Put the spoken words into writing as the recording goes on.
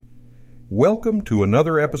Welcome to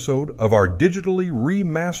another episode of our digitally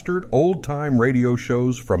remastered old-time radio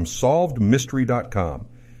shows from SolvedMystery.com.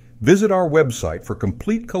 Visit our website for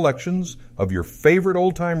complete collections of your favorite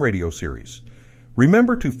old-time radio series.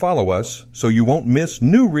 Remember to follow us so you won't miss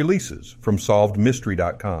new releases from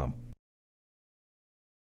SolvedMystery.com.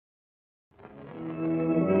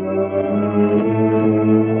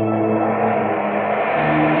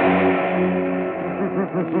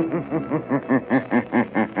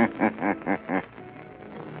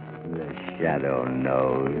 The shadow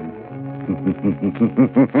knows.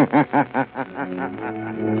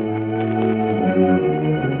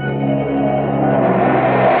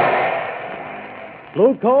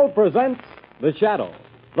 Blue Coal presents The Shadow,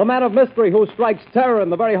 the man of mystery who strikes terror in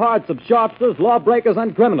the very hearts of sharpsters, lawbreakers,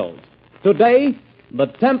 and criminals. Today, the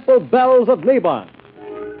Temple Bells of Neban.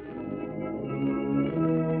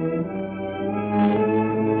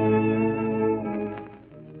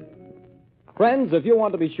 Friends, if you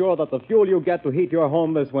want to be sure that the fuel you get to heat your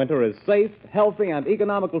home this winter is safe, healthy, and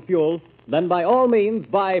economical fuel, then by all means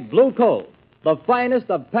buy Blue Coal, the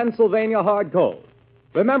finest of Pennsylvania hard coal.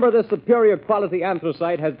 Remember, this superior quality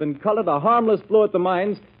anthracite has been colored a harmless blue at the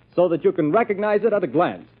mines so that you can recognize it at a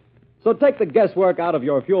glance. So take the guesswork out of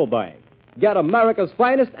your fuel buying. Get America's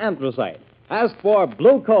finest anthracite. Ask for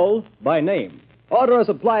Blue Coal by name. Order a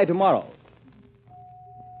supply tomorrow.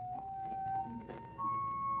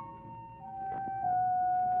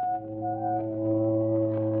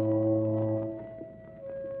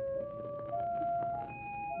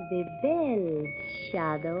 The bells,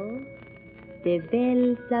 Shadow, the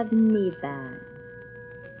bells of Neban.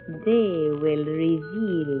 They will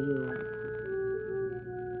reveal you.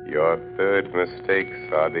 Your third mistake,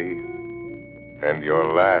 Sadi, and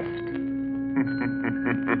your last.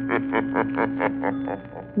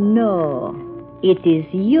 No, it is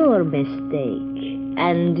your mistake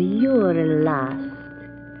and your last.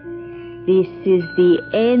 This is the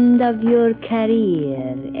end of your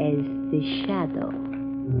career as the Shadow.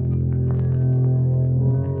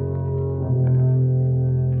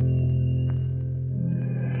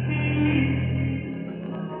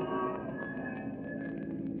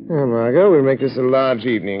 Oh, Margot, we'll make this a large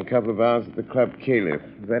evening. A couple of hours at the Club Caliph.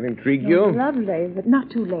 Does that intrigue you? Lovely, but not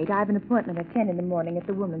too late. I have an appointment at 10 in the morning at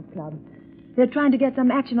the Women's Club. They're trying to get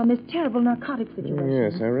some action on this terrible narcotic situation.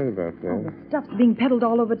 Yes, I read about Oh, that. the stuff's being peddled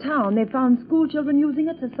all over town. They found school children using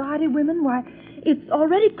it, society women. Why, it's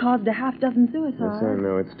already caused a half dozen suicides. Yes, I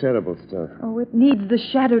know. It's terrible stuff. Oh, it needs the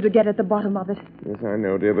Shadow to get at the bottom of it. Yes, I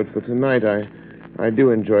know, dear, but for tonight, I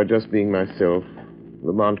do enjoy just being myself.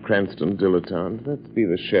 Lamont Cranston, dilettante. Let's be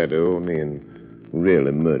the Shadow, only in real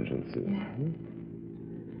emergencies.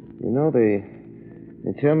 You know, they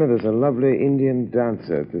tell me there's a lovely Indian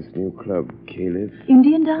dancer at this new club, Caliph.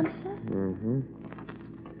 Indian dancer? Mm-hmm.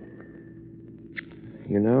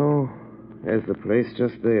 You know, there's the place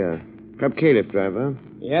just there. Club Caliph, driver.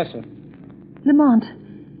 Yes, sir. Lamont,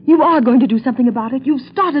 you are going to do something about it. You've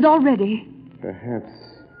started already. Perhaps.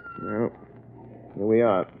 Well, here we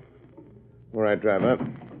are. All right, driver.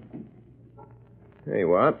 There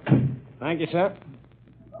you are. Thank you, sir.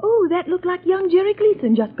 Oh, that looked like young Jerry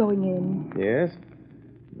Gleason just going in. Yes?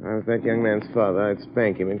 If I was that young man's father, I'd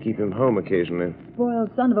spank him and keep him home occasionally.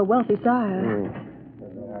 Spoiled son of a wealthy sire.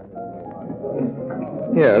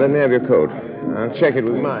 Here, let me have your coat. I'll check it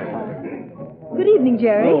with mine. Good evening,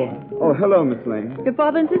 Jerry. Oh, hello, Miss Lane. Your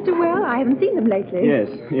father and sister well? I haven't seen them lately. Yes.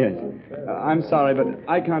 I'm sorry, but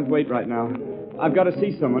I can't wait right now. I've got to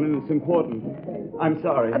see someone, and it's important. I'm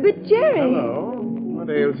sorry. But Jerry... Hello. What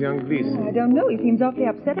ails young Gleason? I don't know. He seems awfully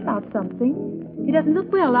upset about something. He doesn't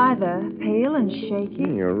look well either. Pale and shaky.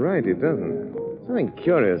 You're right, he doesn't. Something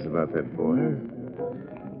curious about that boy.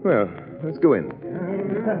 Well, let's go in.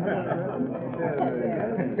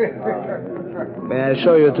 May I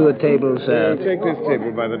show you to a table, sir? Take this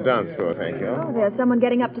table by the dance floor, thank you. Oh, there's someone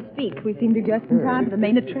getting up to speak. We seem to be just in time for the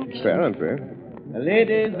main attraction. Apparently.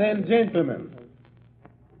 Ladies and gentlemen,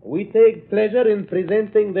 we take pleasure in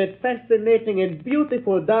presenting the fascinating and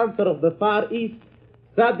beautiful dancer of the Far East,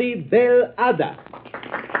 Sadi Bel Ada.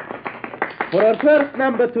 For our first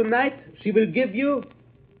number tonight, she will give you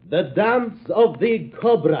the dance of the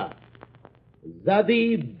cobra,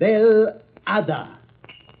 Sadi Bel Ada.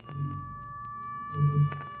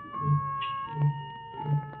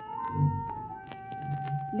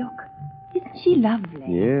 Look, isn't she lovely?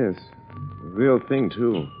 Yes. Real thing,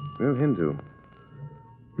 too. Real Hindu.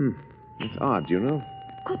 It's odd, you know?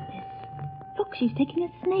 Goodness. Look, she's taking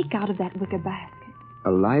a snake out of that wicker basket.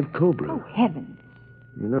 A live cobra. Oh, heavens.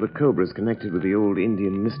 You know, the cobra is connected with the old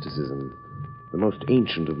Indian mysticism, the most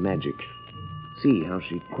ancient of magic. See how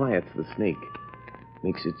she quiets the snake.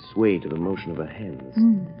 Makes it sway to the motion of her hands.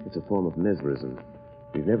 It's a form of mesmerism.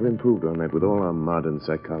 We've never improved on that with all our modern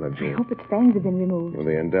psychology. I hope its fangs have been removed. Well,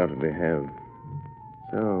 they undoubtedly have.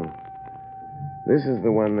 So, this is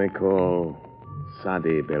the one they call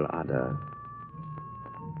Sadi Belada.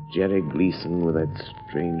 Jerry Gleason with that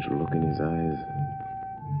strange look in his eyes.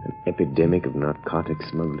 An epidemic of narcotic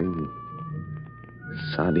smuggling.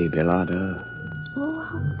 Sadi Belada. Oh,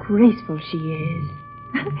 how graceful she is.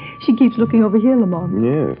 She keeps looking over here, Lamont.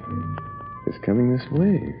 Yes. It's coming this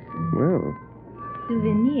way. Well.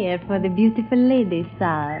 Souvenir for the beautiful lady,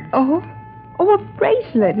 sir. Oh, a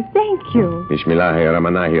bracelet. Thank you.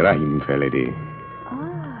 Bismillahirrahmanirrahim, fair lady.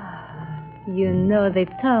 You know the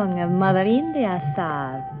tongue of Mother India,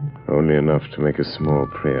 sir. Only enough to make a small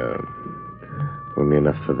prayer. Only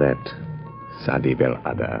enough for that, Sadi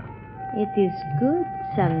Belada. It is good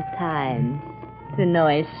sometimes to know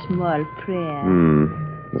a small prayer.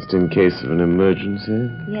 Just in case of an emergency?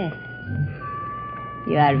 Yes.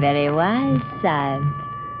 You are very wise, sir.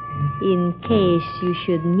 In case you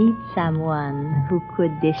should meet someone who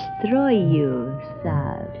could destroy you,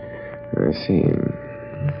 sir. I see.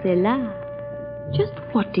 Cela. Just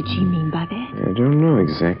what did she mean by that? I don't know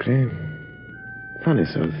exactly. Funny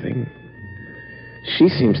sort of thing. She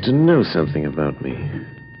seems to know something about me.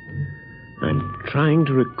 I'm trying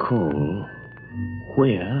to recall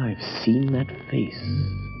where I've seen that face.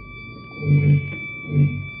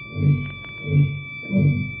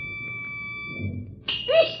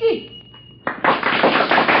 Vishti!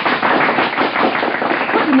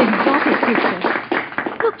 What an exotic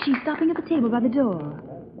picture. Look, she's stopping at the table by the door.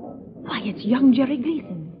 Why, it's young Jerry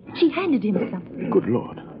Gleason. She handed him something. Good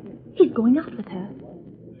Lord. He's going out with her.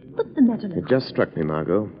 What's the matter now? It just struck me,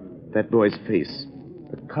 Margot. That boy's face.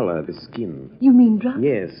 The color of his skin. You mean drunk?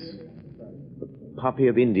 Yes. The poppy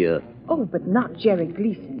of India. Oh, but not Jerry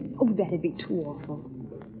Gleason. Oh, that'd be too awful.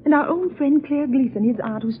 And our own friend Claire Gleason, his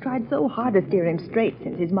aunt, who's tried so hard to steer him straight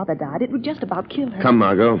since his mother died, it would just about kill her. Come,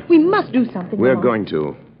 Margot. We must do something. We're Lamont. going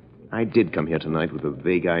to. I did come here tonight with a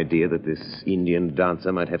vague idea that this Indian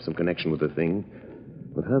dancer might have some connection with the thing.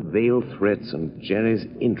 With her veiled threats and Jerry's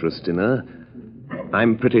interest in her,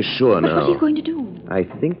 I'm pretty sure But now. what are you going to do? I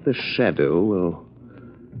think the Shadow will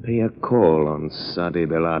pay a call on Sadi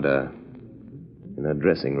Belada in her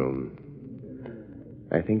dressing room.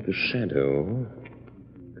 I think the Shadow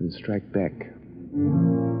can strike back.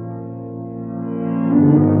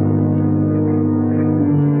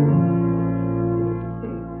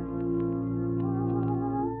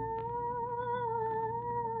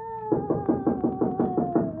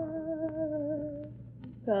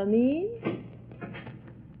 Come in.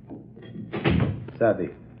 Sadi,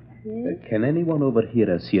 Yes? can anyone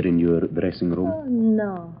overhear us here in your dressing room? Oh,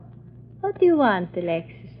 no. What do you want,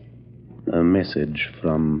 Alexis? A message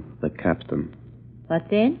from the captain. What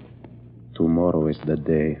then? Tomorrow is the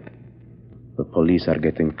day. The police are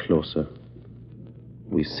getting closer.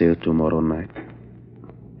 We sail tomorrow night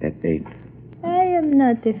at 8. I am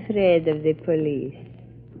not afraid of the police.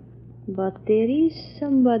 But there is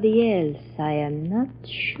somebody else I am not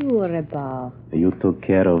sure about. You took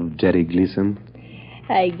care of Jerry Gleason,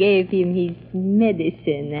 I gave him his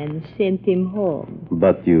medicine and sent him home.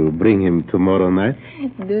 but you bring him tomorrow night?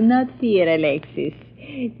 Do not fear, Alexis.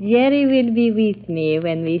 Jerry will be with me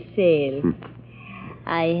when we sail.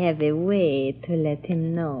 I have a way to let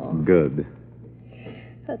him know. Good.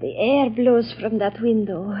 Oh, the air blows from that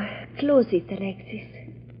window. Close it, Alexis.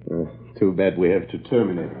 Too bad we have to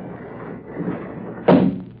terminate.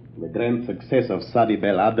 The grand success of Sadi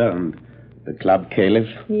Belada and the Club Caliph.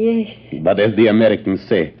 Yes. But as the Americans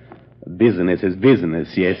say, business is business,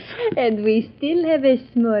 yes. And we still have a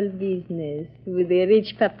small business with the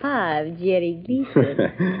rich papa of Jerry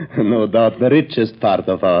Gleason. No doubt the richest part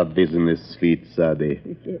of our business, sweet Sadi.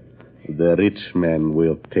 The rich man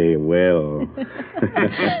will pay well.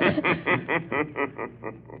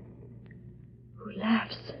 Who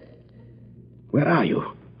laughs? Where are you?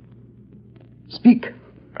 Speak.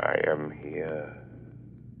 I am here,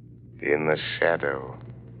 in the shadow.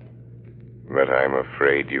 But I'm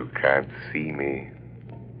afraid you can't see me.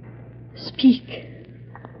 Speak.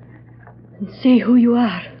 And say who you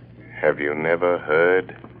are. Have you never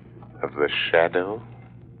heard of the shadow?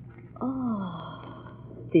 Oh,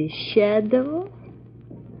 the shadow?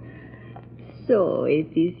 So it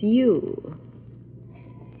is you.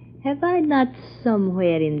 Have I not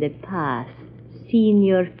somewhere in the past seen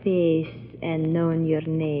your face and known your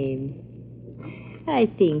name? I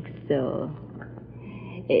think so.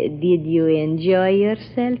 Did you enjoy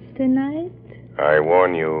yourself tonight? I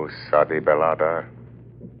warn you, Sadi Belada.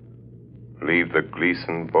 Leave the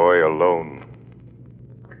Gleason boy alone.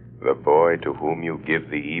 The boy to whom you give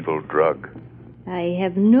the evil drug. I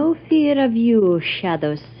have no fear of you,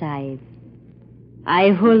 Shadow Side. I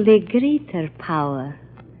hold a greater power.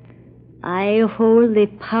 I hold the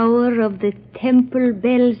power of the temple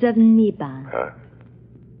bells of Neban. Huh?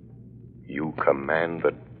 You command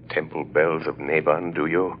the temple bells of Neban, do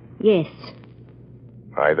you? Yes.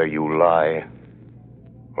 Either you lie,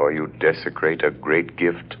 or you desecrate a great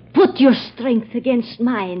gift. Put your strength against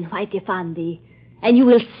mine, White Effendi, and you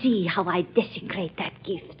will see how I desecrate that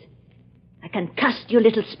gift. I can cast your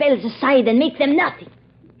little spells aside and make them nothing.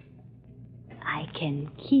 I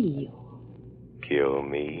can kill you. Kill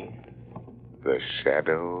me? The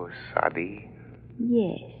Shadow, Sadi?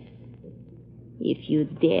 Yes. If you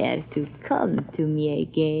dare to come to me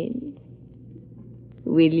again.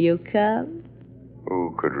 Will you come?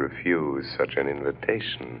 Who could refuse such an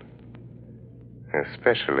invitation?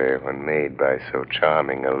 Especially when made by so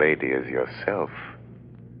charming a lady as yourself.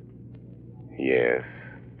 Yes,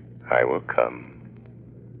 I will come.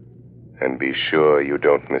 And be sure you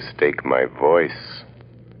don't mistake my voice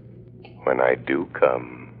when I do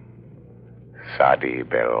come. Sadi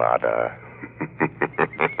Belada.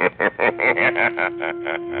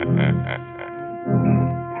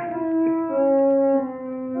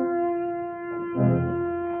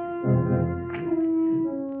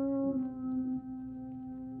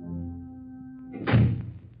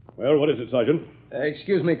 Well, what is it, Sergeant?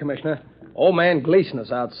 Excuse me, Commissioner. Old man Gleason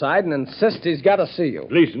is outside and insists he's got to see you.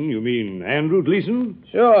 Gleason? You mean Andrew Gleason?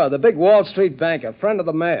 Sure, the big Wall Street banker, friend of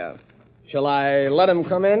the mayor. Shall I let him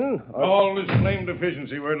come in? Or... All this claim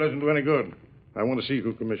deficiency where it doesn't do any good. I want to see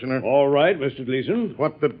you, Commissioner. All right, Mr. Gleason.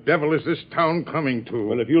 What the devil is this town coming to?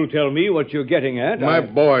 Well, if you'll tell me what you're getting at... My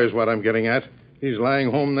boy is what I'm getting at. He's lying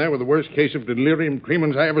home there with the worst case of delirium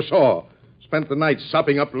tremens I ever saw. Spent the night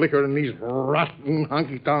sopping up liquor in these rotten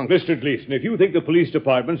honky-tonks. Mr. Gleason, if you think the police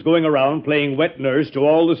department's going around playing wet nurse to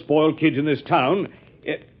all the spoiled kids in this town...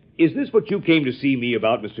 Is this what you came to see me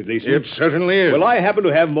about, Mr. Gleason? It certainly is. Well, I happen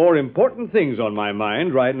to have more important things on my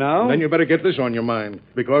mind right now. Then you better get this on your mind.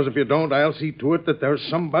 Because if you don't, I'll see to it that there's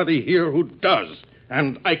somebody here who does.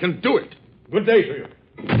 And I can do it. Good day to you.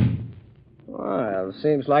 Well,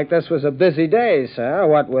 seems like this was a busy day, sir.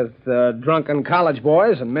 What with drunken college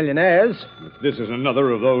boys and millionaires. This is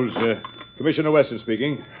another of those... Commissioner Weston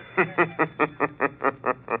speaking.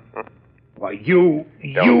 Why, you...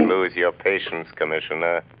 Don't lose your patience,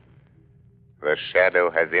 Commissioner. The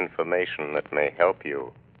Shadow has information that may help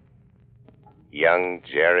you. Young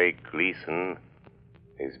Jerry Gleason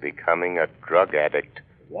is becoming a drug addict.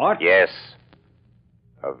 What? Yes.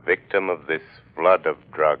 A victim of this flood of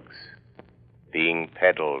drugs being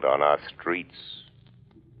peddled on our streets.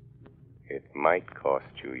 It might cost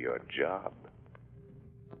you your job.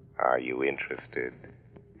 Are you interested,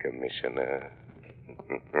 Commissioner?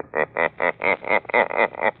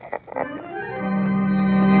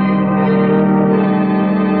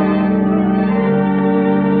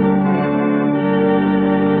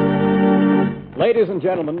 Ladies and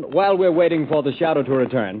gentlemen, while we're waiting for the Shadow to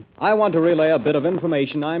return, I want to relay a bit of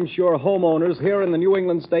information I'm sure homeowners here in the New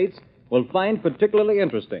England states will find particularly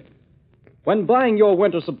interesting. When buying your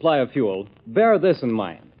winter supply of fuel, bear this in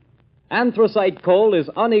mind. Anthracite coal is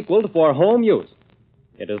unequaled for home use.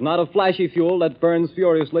 It is not a flashy fuel that burns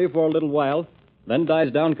furiously for a little while, then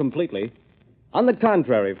dies down completely. On the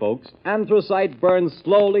contrary, folks, anthracite burns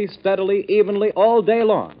slowly, steadily, evenly all day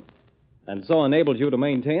long, and so enables you to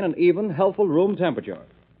maintain an even, healthful room temperature.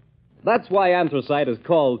 That's why anthracite is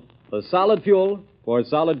called the solid fuel for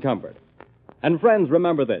solid comfort. And friends,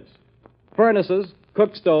 remember this. Furnaces,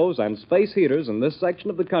 cook stoves, and space heaters in this section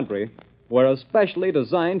of the country were especially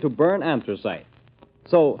designed to burn anthracite.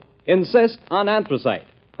 So, insist on anthracite,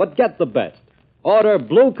 but get the best. Order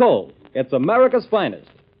blue coal. It's America's finest.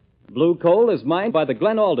 Blue coal is mined by the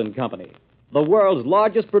Glen Alden Company, the world's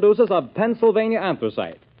largest producers of Pennsylvania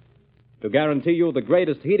anthracite. To guarantee you the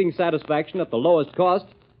greatest heating satisfaction at the lowest cost,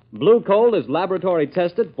 blue coal is laboratory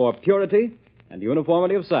tested for purity and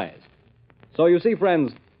uniformity of size. So you see,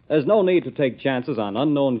 friends, there's no need to take chances on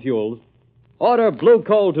unknown fuels. Order blue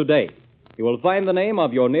coal today. You will find the name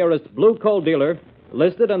of your nearest blue coal dealer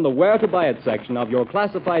listed in the Where to Buy It section of your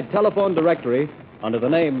classified telephone directory under the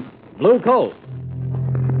name Blue Coal.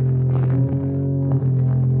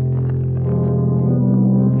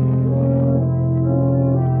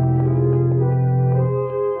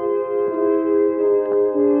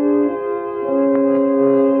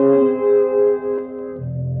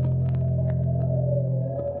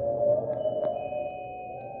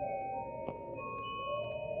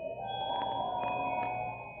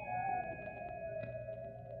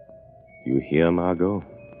 You hear, Margot?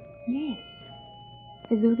 Yes.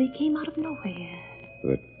 as though they came out of nowhere.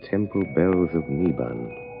 The temple bells of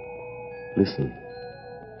Neban. Listen.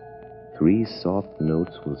 3 soft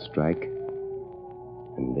notes will strike,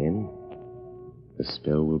 and then the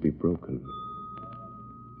spell will be broken.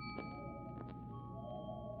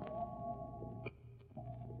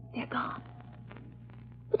 They're gone.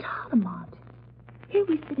 But how, Lamont? Here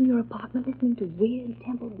we sit in your apartment listening to weird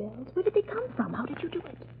temple bells. Where did they come from? How did you do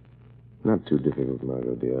it? Not too difficult,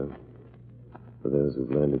 Margot, dear. For those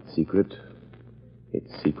who've learned its secret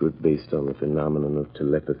based on the phenomenon of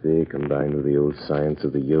telepathy combined with the old science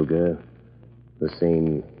of the yoga, the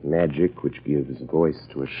same magic which gives voice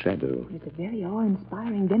to a shadow. It's a very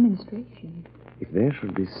awe-inspiring demonstration. If there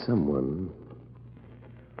should be someone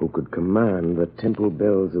who could command the temple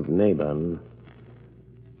bells of Neban,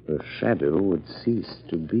 the shadow would cease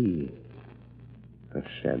to be a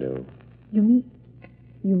shadow. You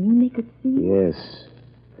mean they could see? Yes.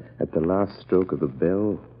 At the last stroke of the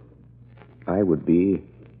bell, I would be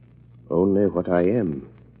only what I am.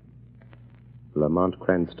 Lamont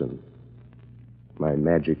Cranston. My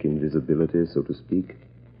magic invisibility, so to speak,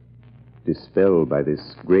 dispelled by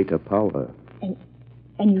this greater power.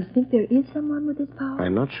 And you think there is someone with this power?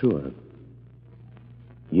 I'm not sure.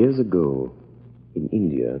 Years ago, in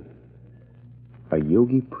India, a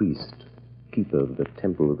yogi priest, keeper of the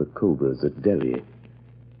Temple of the Cobras at Delhi,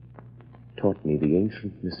 taught me the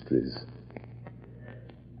ancient mysteries.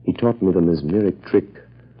 He taught me the mesmeric trick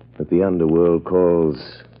that the underworld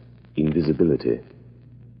calls invisibility.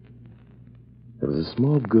 There was a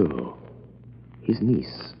small girl, his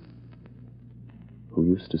niece, who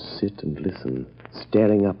used to sit and listen,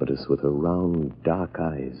 staring up at us with her round, dark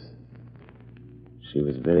eyes. She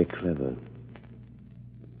was very clever.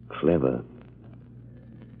 Clever.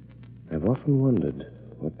 I've often wondered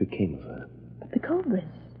what became of her. But the Cobras.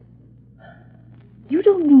 You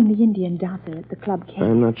don't mean the Indian dancer at the club camp?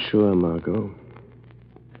 I'm not sure, Margot.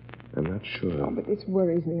 I'm not sure. Oh, but this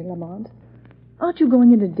worries me, Lamont. Aren't you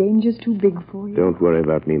going into dangers too big for you? Don't worry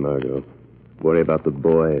about me, Margot. Worry about the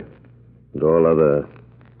boy and all other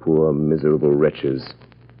poor, miserable wretches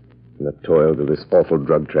in the toils of this awful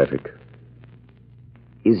drug traffic.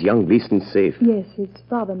 Is young Gleason safe? Yes, his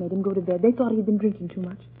father made him go to bed. They thought he'd been drinking too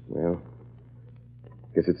much. Well,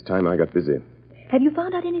 guess it's time I got busy. Have you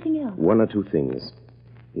found out anything else? 1 or 2 things.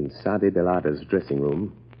 In Sadi Belada's dressing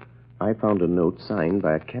room, I found a note signed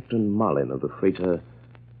by a Captain Marlin of the freighter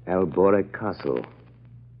Albore Castle.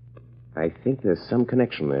 I think there's some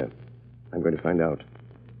connection there. I'm going to find out.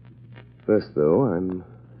 First, though, I'm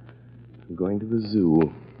going to the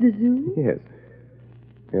zoo. The zoo? Yes.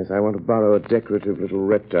 Yes, I want to borrow a decorative little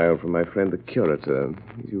reptile from my friend the curator.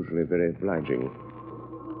 He's usually very obliging.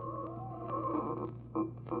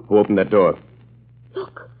 Who opened that door?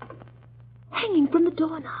 Look. Hanging from the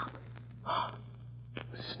doorknob. A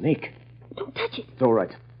snake. Don't touch it. It's all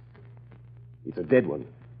right. It's a dead one.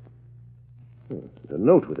 And a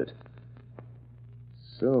note with it.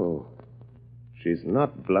 So, she's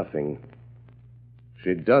not bluffing.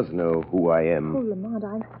 She does know who I am. Oh,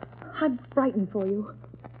 Lamont, I'm frightened for you.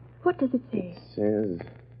 What does it say? It says,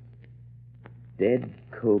 dead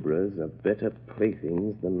cobras are better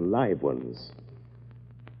playthings than live ones.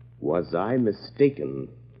 Was I mistaken?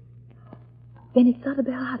 Then it's Sadi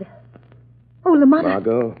Belada. Oh, Lamont.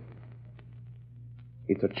 Margot,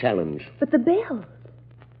 it's a challenge. But the bells.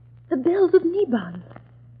 The bells of Neban.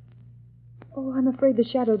 Oh, I'm afraid the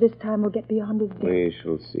shadow this time will get beyond his depth. We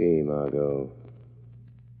shall see, Margot.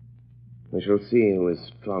 We shall see who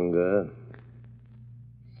is stronger.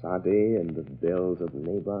 Sadi and the bells of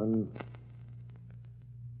Neban,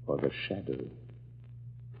 or the shadow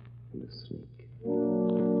and the snake.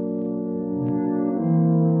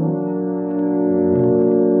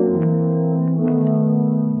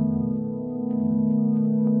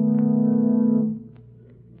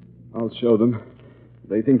 I'll show them.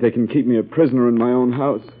 They think they can keep me a prisoner in my own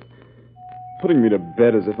house, putting me to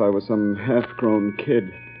bed as if I was some half-grown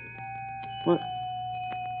kid.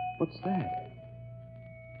 What's that?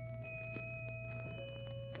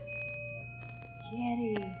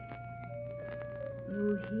 Jerry,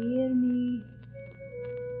 you hear me?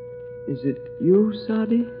 Is it you,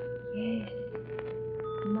 Sadi? Yes,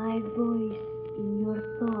 my voice in your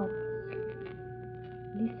thoughts.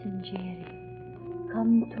 Listen, Jerry.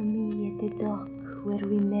 Come to me at the dock where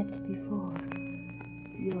we met before.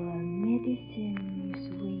 Your medicine is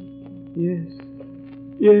waiting.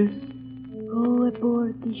 Yes. Go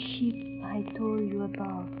aboard the ship I told you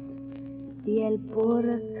about, the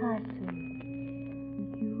Albora Castle.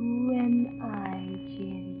 You and I,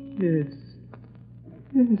 Jerry.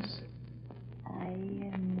 Yes. I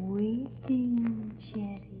am waiting,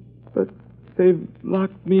 Jerry. But they've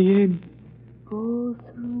locked me in. Go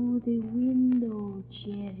through the window,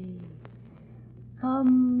 Jerry.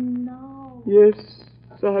 Come now. Yes,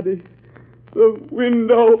 Sadie. The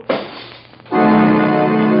window.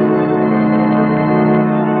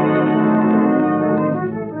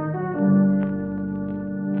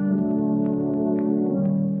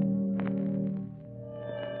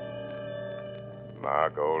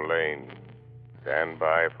 Margot Lane, stand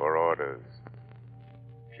by for orders.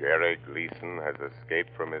 Jerry Gleason has escaped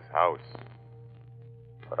from his house,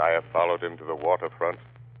 but I have followed him to the waterfront,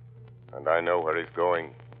 and I know where he's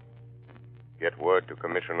going. Get word to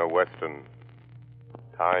Commissioner Weston.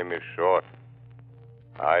 Time is short.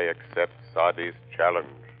 I accept Sadi's challenge.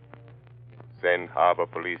 Send harbor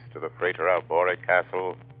police to the freighter Albore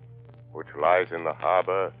Castle, which lies in the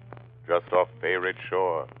harbor just off Bay Ridge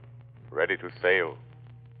shore, ready to sail.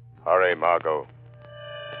 Hurry, Margot.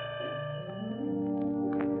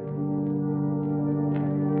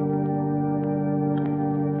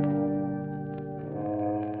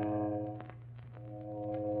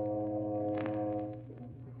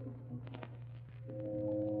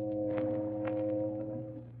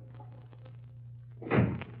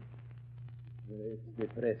 It's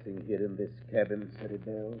depressing here in this cabin,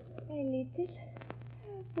 Ceribel. A little.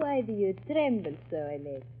 Why do you tremble so,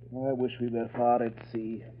 Alexis? I wish we were far at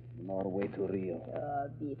sea, on our way to Rio. Oh,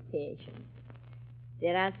 be patient. The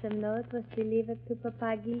ransom note was delivered to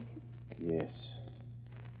Papa Gleason? Yes.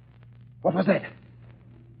 What was that?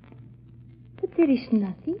 But there is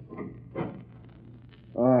nothing.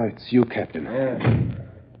 Oh, it's you, Captain. Yes.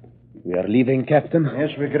 We are leaving, Captain? Yes,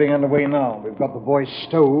 we're getting underway now. We've got the boys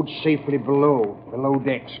stowed safely below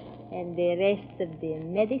decks. And the rest of the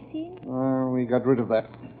medicine? We got rid of that,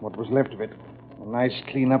 what was left of it. A nice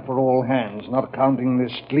clean-up for all hands, not counting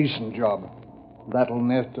this Gleason job. That'll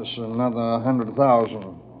net us another 100,000,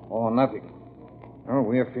 or nothing. Oh,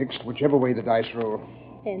 we're fixed, whichever way the dice roll.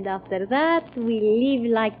 And after that, we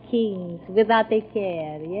live like kings, without a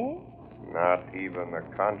care, yes? Not even a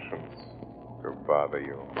conscience to bother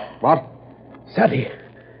you. What? Sadie,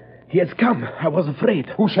 he has come. I was afraid.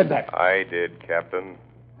 Who said that? I did, Captain.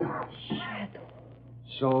 Shadow.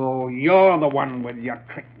 So you're the one with your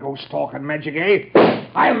trick ghost talk and magic, eh?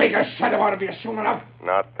 I'll make a shadow out of you soon enough.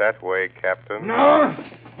 Not that way, Captain. No?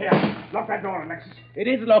 Here, lock that door, Alexis. It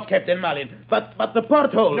is locked, Captain Malin, but the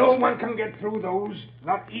portholes. No one can get through those,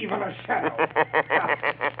 not even a shadow.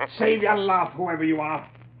 Save your laugh, whoever you are.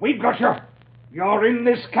 We've got you. You're in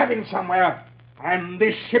this cabin somewhere, and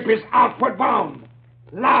this ship is outward bound.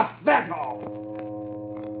 Laugh that off.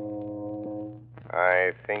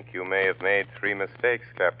 I think you may have made 3 mistakes,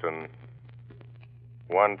 Captain.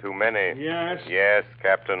 One too many. Yes? Yes,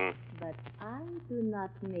 Captain. But I do not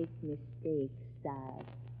make mistakes, sir.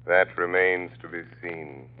 That remains to be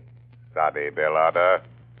seen, Sadi Belada.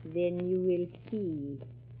 Then you will see.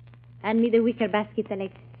 Hand me the wicker basket,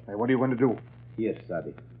 Alexis. Hey, what are you going to do? Yes,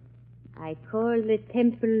 Sadi. I call the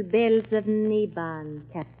temple bells of Neban,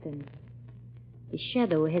 Captain. The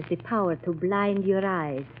shadow has the power to blind your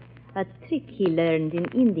eyes. A trick he learned in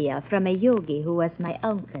India from a yogi who was my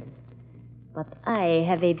uncle. But I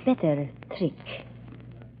have a better trick.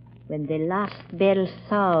 When the last bell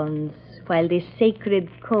sounds while the sacred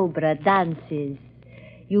cobra dances,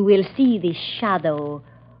 you will see the shadow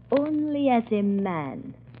only as a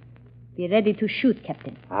man. Be ready to shoot,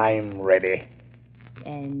 Captain. I'm ready.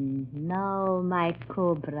 And now, my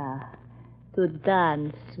cobra, to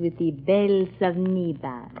dance with the bells of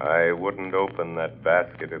Neban. I wouldn't open that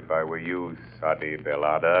basket if I were you, Sadi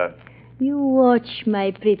Belada. You watch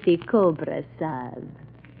my pretty cobra, Sab.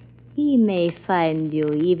 He may find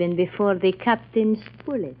you even before the captain's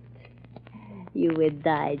bullet. You would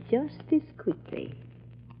die just as quickly.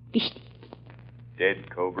 Ishti. Dead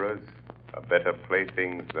cobras are better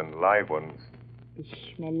playthings than live ones.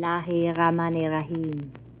 Bismillahi Rahmani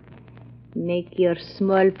Rahim. Make your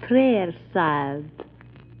small prayer, Sab.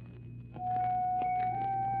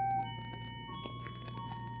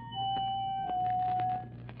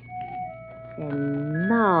 And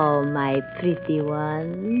now, my pretty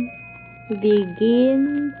one,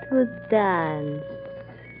 begin to dance.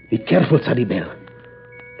 Be careful, Sadi Bell.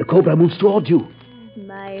 The cobra moves toward you.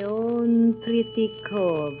 My own pretty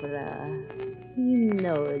cobra. He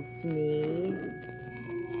knows me.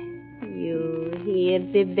 You hear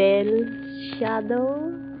the bells,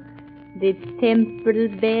 Shadow? The temple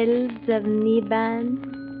bells of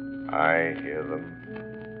Neban? I hear them.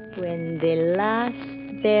 When the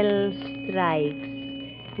last bell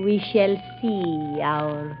strikes, we shall see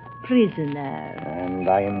our prisoner. And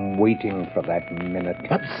I am waiting for that minute.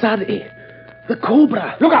 But, Sadi, the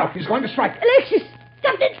cobra. Look out! He's going to strike. Alexis!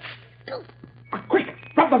 Captain! Quick!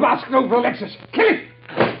 the basket over Alexis. Kill it!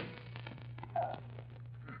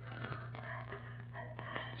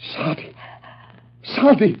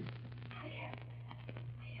 Sadi!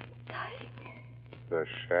 The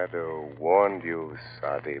shadow warned you,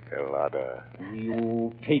 Sadi Belada.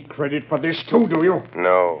 You take credit for this too, do you?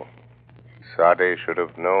 No. Sadi should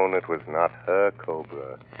have known it was not her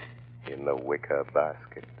cobra in the wicker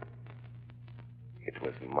basket. It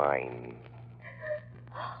was mine.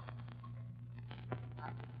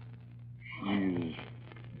 She's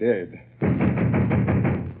dead.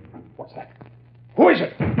 What's that? Who is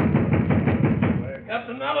it?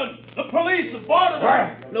 Captain Allen, the police have boarded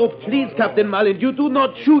her. No, please, Captain Malin, you do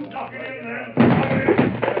not shoot. Stand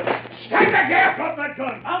back here! Drop that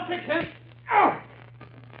gun. I'll fix him. Oh.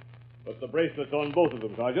 Put the bracelets on both of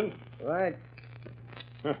them, Sergeant. Right.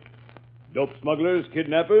 Dope smugglers,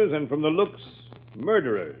 kidnappers, and from the looks,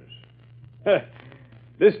 murderers.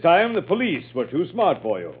 This time the police were too smart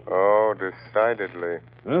for you. Oh, decidedly.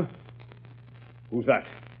 Huh? Who's that?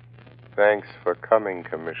 Thanks for coming,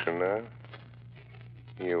 Commissioner.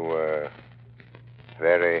 You were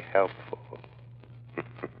very helpful.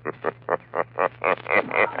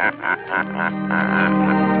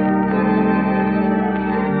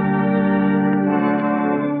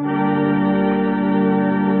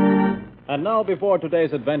 And now, before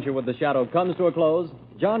today's adventure with the Shadow comes to a close,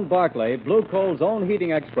 John Barclay, Blue Coal's own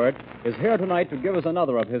heating expert, is here tonight to give us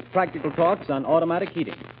another of his practical talks on automatic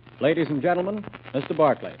heating. Ladies and gentlemen, Mr.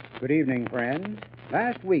 Barclay. Good evening, friends.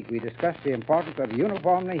 Last week we discussed the importance of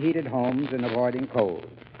uniformly heated homes in avoiding cold.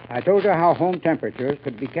 I told you how home temperatures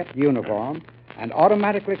could be kept uniform and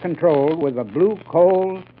automatically controlled with a Blue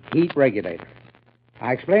Coal heat regulator.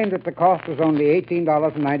 I explained that the cost was only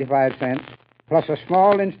 $18.95 plus a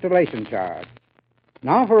small installation charge.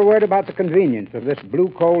 Now for a word about the convenience of this Blue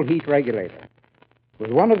Coal heat regulator.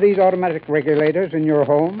 With one of these automatic regulators in your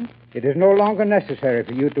home, it is no longer necessary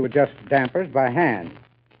for you to adjust dampers by hand.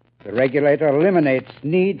 The regulator eliminates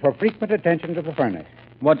need for frequent attention to the furnace.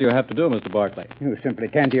 What do you have to do, Mr. Barclay? You simply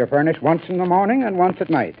tend to your furnace once in the morning and once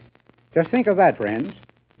at night. Just think of that, friends.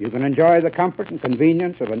 You can enjoy the comfort and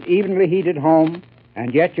convenience of an evenly heated home,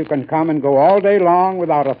 and yet you can come and go all day long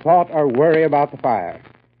without a thought or worry about the fire.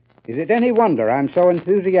 Is it any wonder I'm so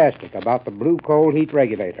enthusiastic about the Blue Coal heat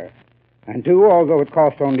regulator? And, too, although it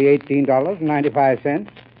costs only $18.95,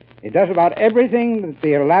 it does about everything that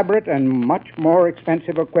the elaborate and much more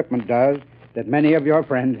expensive equipment does that many of your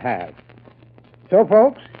friends have. So,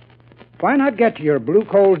 folks, why not get to your Blue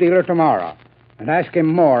Coal dealer tomorrow and ask him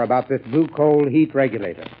more about this Blue Coal heat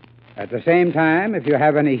regulator? At the same time, if you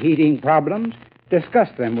have any heating problems, discuss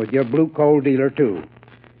them with your Blue Coal dealer, too.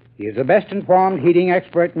 He is the best-informed heating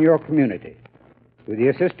expert in your community. With the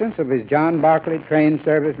assistance of his John Barclay trained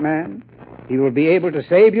serviceman, he will be able to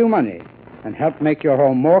save you money and help make your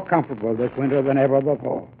home more comfortable this winter than ever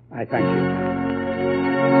before. I thank you.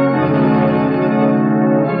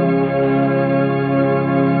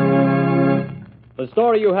 The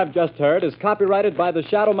story you have just heard is copyrighted by the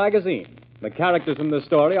Shadow magazine. The characters in this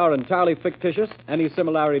story are entirely fictitious. Any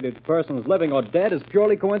similarity to persons living or dead is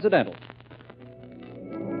purely coincidental.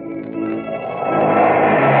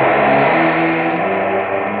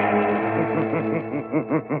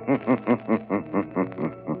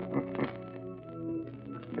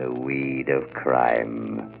 The weed of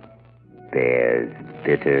crime bears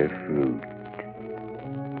bitter fruit.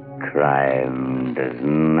 Crime does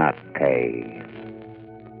not pay.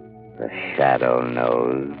 The Shadow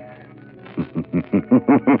knows.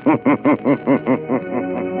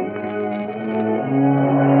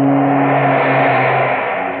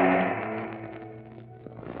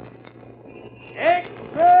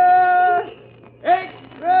 Extra!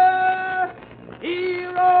 Extra!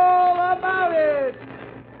 Hear all about it!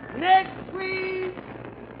 Next week,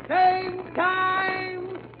 same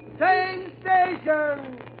time, same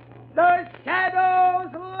station. The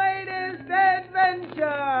Shadow's latest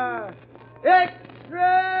adventure.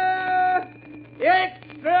 Extra!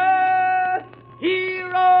 Extra!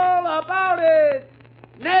 Hear all about it!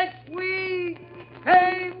 Next week,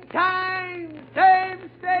 same time, same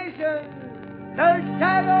station. The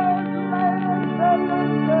Shadow's latest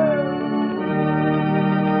adventure.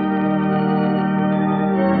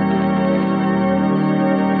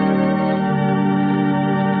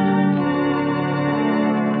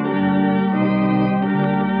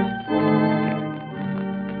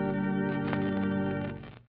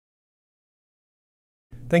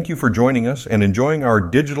 Thank you for joining us and enjoying our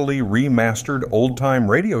digitally remastered old-time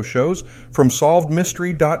radio shows from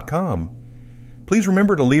SolvedMystery.com. Please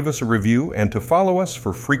remember to leave us a review and to follow us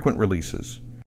for frequent releases.